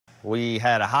We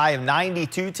had a high of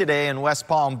 92 today in West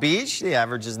Palm Beach. The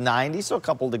average is 90, so a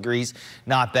couple degrees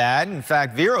not bad. In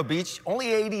fact, Vero Beach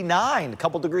only 89, a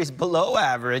couple degrees below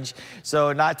average,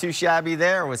 so not too shabby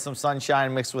there with some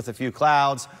sunshine mixed with a few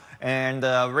clouds. And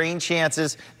rain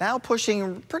chances now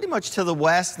pushing pretty much to the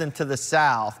west and to the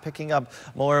south, picking up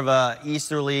more of a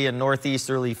easterly and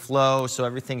northeasterly flow, so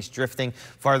everything's drifting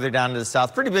farther down to the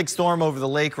south. Pretty big storm over the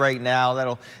lake right now.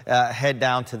 That'll head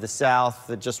down to the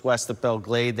south, just west of Belle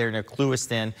Glade there near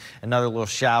Clewiston. Another little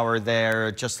shower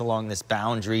there just along this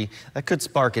boundary. That could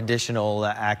spark additional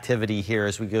activity here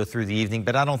as we go through the evening,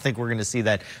 but I don't think we're going to see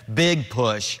that big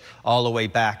push all the way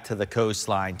back to the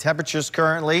coastline. Temperatures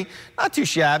currently not too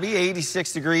shabby.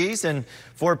 86 degrees in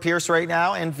Fort Pierce right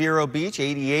now, and Vero Beach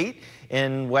 88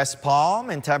 in West Palm.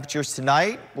 And temperatures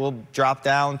tonight will drop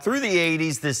down through the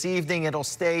 80s this evening. It'll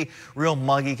stay real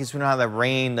muggy because we don't have that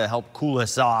rain to help cool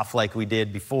us off like we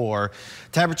did before.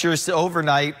 Temperatures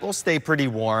overnight will stay pretty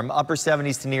warm, upper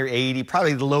 70s to near 80,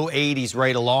 probably the low 80s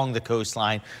right along the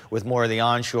coastline with more of the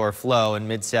onshore flow, and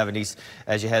mid 70s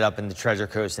as you head up into Treasure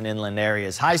Coast and inland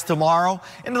areas. Highs tomorrow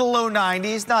into the low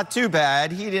 90s, not too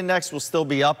bad. Heat index will still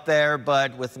be up there,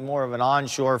 but with more of an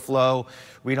onshore flow,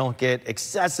 we don't get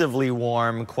excessively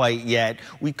warm quite yet.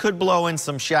 We could blow in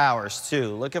some showers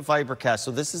too. Look at Vipercast.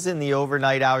 So this is in the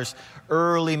overnight hours,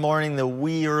 early morning, the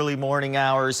wee early morning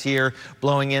hours here,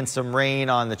 blowing in some rain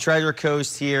on the Treasure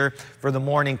Coast here. For the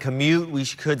morning commute, we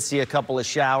could see a couple of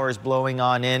showers blowing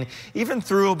on in, even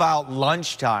through about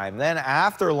lunchtime. Then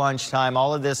after lunchtime,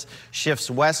 all of this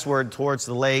shifts westward towards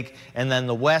the lake and then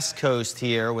the west coast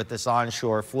here with this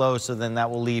onshore flow. So then that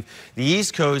will leave the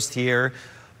east coast here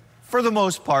for the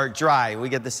most part dry. We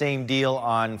get the same deal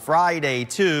on Friday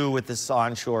too with this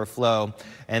onshore flow,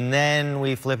 and then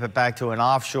we flip it back to an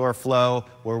offshore flow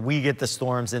where we get the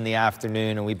storms in the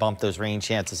afternoon and we bump those rain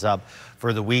chances up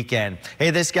for the weekend.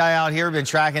 Hey, this guy out here, been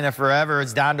tracking it forever.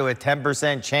 It's down to a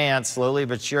 10% chance. Slowly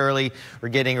but surely we're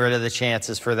getting rid of the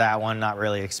chances for that one. Not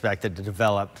really expected to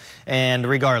develop, and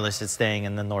regardless, it's staying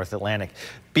in the North Atlantic.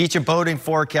 Beach and boating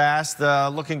forecast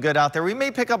looking good out there. We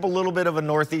may pick up a little bit of a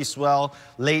northeast swell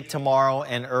late tomorrow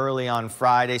and early on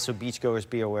Friday, so beachgoers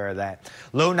be aware of that.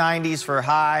 Low 90s for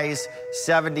highs,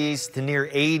 70s to near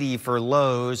 80 for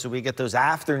lows. So we get those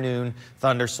afternoon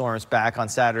thunderstorms back on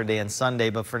Saturday and Sunday,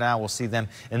 but for now we'll see them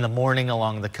in the morning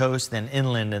along the coast and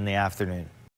inland in the afternoon.